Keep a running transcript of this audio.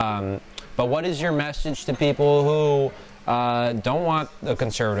But what is your message to people who don't want a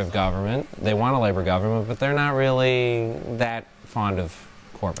conservative government? They want a Labour government, but they're not really that fond of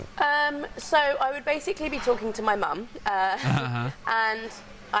Corbyn. So I would basically be talking to my mum, and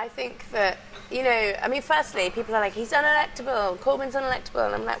I think that, firstly, people are like, he's unelectable, Corbyn's unelectable,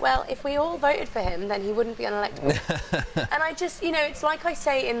 and I'm like, well, if we all voted for him, then he wouldn't be unelectable. And I just, it's like I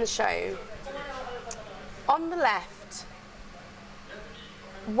say in the show, on the left,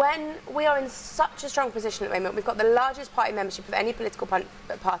 when we are in such a strong position at the moment, we've got the largest party membership of any political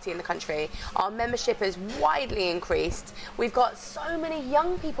party in the country. Our membership has widely increased. We've got so many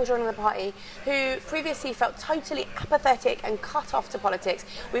young people joining the party who previously felt totally apathetic and cut off to politics.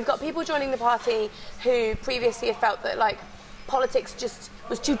 We've got people joining the party who previously have felt that, like, politics just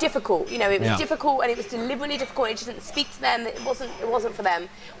was too difficult. It was difficult, and it was deliberately difficult. It just didn't speak to them. It wasn't for them.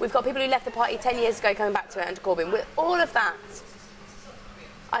 We've got people who left the party 10 years ago coming back to it under Corbyn. With all of that,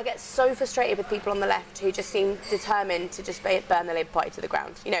 I get so frustrated with people on the left who just seem determined to just burn the Labour Party to the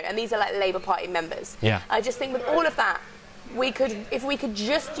ground, and these are like Labour Party members. Yeah. I just think with all of that, if we could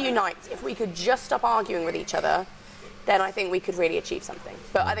just unite, if we could just stop arguing with each other, then I think we could really achieve something.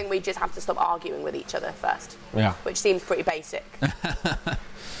 But I think we just have to stop arguing with each other first, which seems pretty basic.